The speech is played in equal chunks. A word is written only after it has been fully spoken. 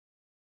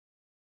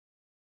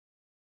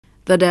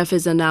The death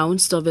is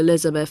announced of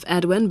Elizabeth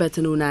Edwin,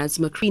 better known as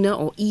Macrina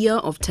or Ia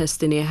of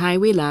Testine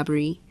Highway,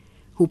 Labrie,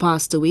 who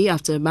passed away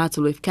after a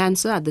battle with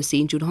cancer at the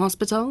St. Jude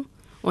Hospital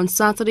on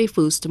Saturday,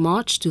 1st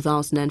March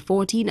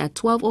 2014 at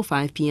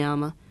 12:05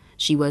 p.m.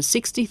 She was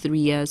 63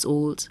 years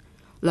old.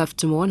 Left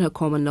to mourn her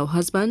common-law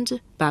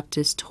husband,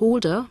 Baptist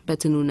Holder,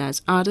 better known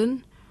as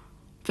Arden,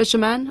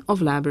 fisherman of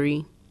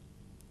Labrie.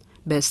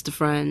 Best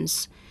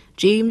friends: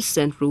 James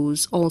St.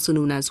 Rose, also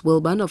known as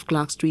Wilburn of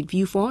Clark Street,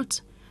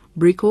 Viewfort,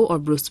 Brico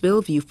of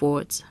Bruceville,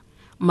 Viewfort,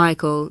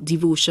 Michael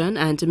Devotion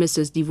and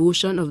Mrs.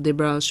 Devotion of De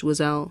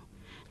Choiseul,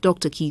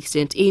 Dr. Keith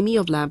St. Amy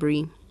of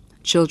Labrie.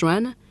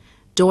 Children: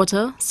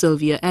 daughter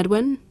Sylvia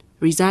Edwin,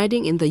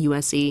 residing in the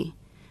USA.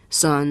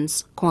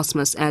 Sons: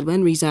 Cosmas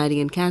Edwin, residing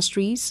in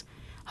Castries,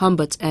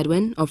 Humbert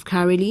Edwin of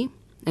Carilly,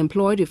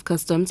 employed with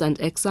Customs and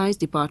Excise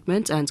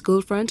Department, and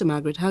girlfriend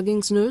Margaret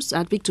Huggins, nurse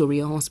at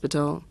Victoria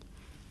Hospital.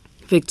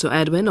 Victor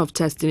Edwin of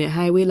Testine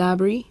Highway,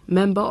 Labrie,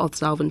 member of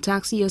Southern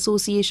Taxi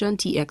Association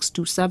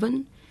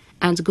TX27,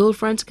 and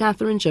girlfriend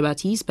Catherine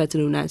Jabatis, better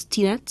known as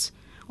Tinette,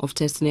 of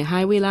Testine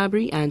Highway,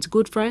 Labrie, and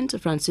good friend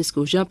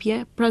Francisco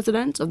Japierre,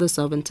 president of the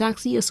Southern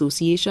Taxi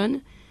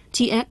Association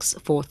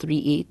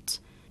TX438.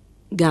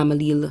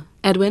 Gamaliel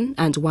Edwin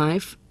and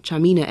wife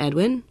Chamina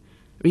Edwin,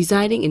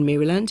 residing in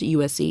Maryland,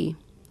 USA.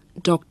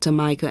 Dr.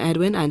 Micah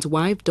Edwin and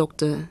wife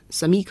Dr.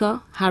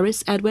 Samika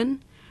Harris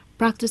Edwin,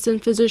 practicing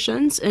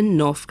physicians in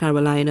North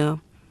Carolina.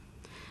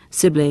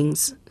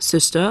 Siblings: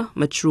 sister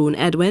Matrone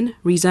Edwin,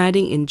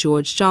 residing in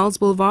George Charles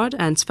Boulevard,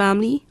 and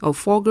family of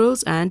 4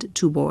 girls and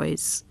 2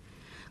 boys.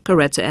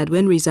 Coretta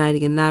Edwin,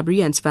 residing in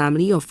Labrie, and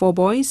family of 4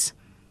 boys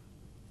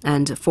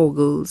and 4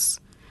 girls.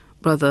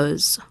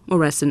 Brothers: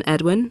 Morrison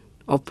Edwin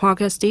of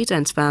Park Estate,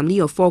 and family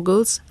of 4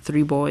 girls,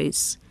 3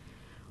 boys.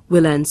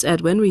 Willens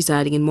Edwin,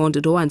 residing in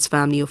Mondador, and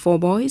family of 4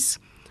 boys.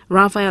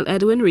 Raphael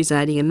Edwin,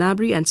 residing in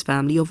Labrie, and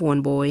family of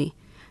 1 boy.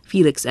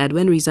 Felix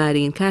Edwin,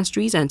 residing in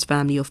Castries, and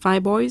family of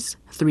 5 boys,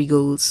 3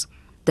 girls.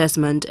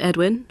 Desmond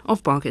Edwin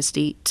of Park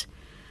Estate.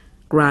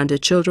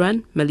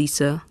 Grandchildren: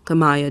 Melissa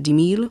Kamaya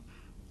DeMille,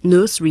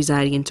 nurse,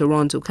 residing in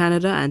Toronto,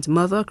 Canada, and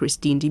mother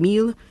Christine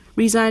DeMille,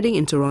 residing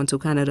in Toronto,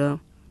 Canada.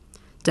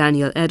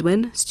 Daniel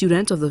Edwin,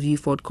 student of the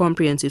Viewfort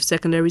Comprehensive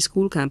Secondary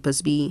School,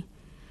 Campus B.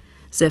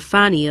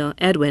 Zephania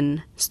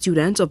Edwin,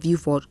 student of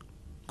Viewfort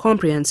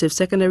Comprehensive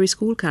Secondary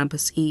School,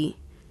 Campus E.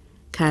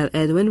 Kyle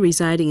Edwin,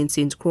 residing in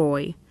St.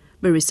 Croix.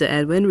 Marissa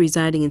Edwin,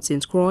 residing in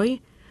St. Croix.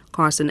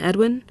 Carson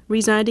Edwin,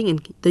 residing in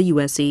the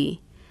USA.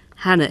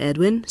 Hannah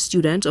Edwin,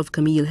 student of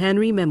Camille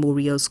Henry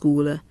Memorial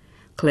School.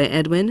 Claire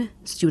Edwin,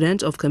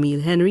 student of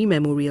Camille Henry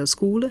Memorial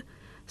School.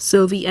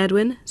 Sylvie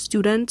Edwin,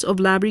 student of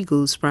Labrie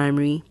Girls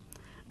Primary.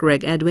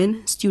 Greg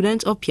Edwin,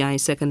 student of Piaille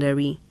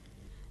Secondary.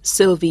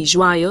 Sylvie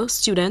Joyeux,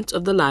 student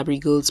of the Labrie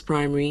Girls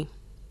Primary.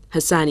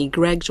 Hassani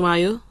Greg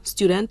Joyeux,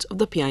 student of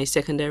the Piaille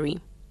Secondary.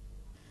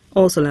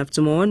 Also left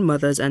to mourn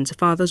mothers and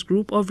fathers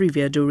group of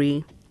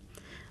Rivière-Doré.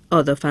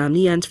 Other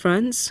family and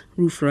friends: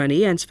 Ruth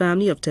Renee and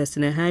family of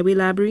Testine Highway,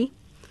 Labrie.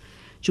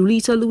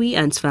 Julita Louis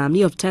and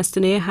family of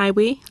Testine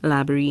Highway,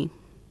 Labrie.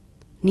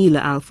 Neela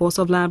Alphonse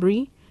of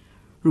Labrie.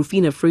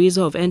 Rufina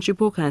Fraser of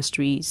Entrepot,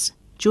 Castries.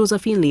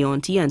 Josephine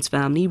Leonti and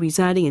family,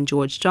 residing in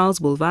George Charles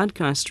Boulevard,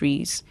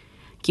 Castries.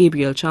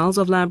 Gabriel Charles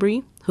of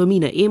Labrie.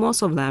 Hermina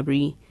Amos of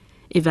Labrie.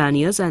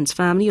 Evanias and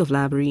family of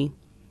Labrie.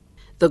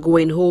 The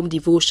going home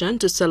devotion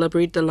to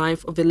celebrate the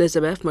life of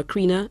Elizabeth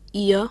Macrina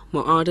Ia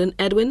Moarden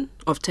Edwin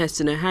of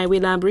Testine Highway,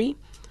 Labrie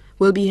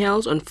will be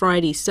held on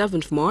Friday,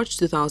 7th March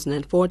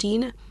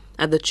 2014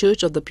 at the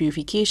Church of the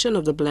Purification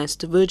of the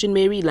Blessed Virgin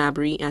Mary,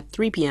 Labrie at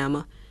 3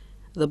 p.m.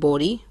 The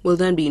body will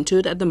then be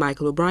interred at the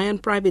Michael O'Brien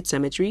Private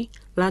Cemetery,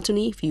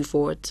 Latony,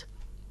 Viewfort.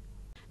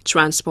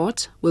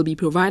 Transport will be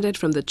provided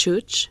from the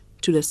church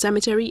to the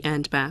cemetery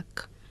and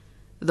back.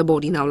 The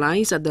body now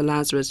lies at the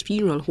Lazarus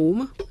Funeral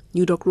Home,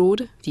 New Dock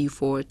Road,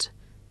 Viewfort.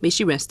 May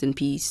she rest in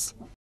peace.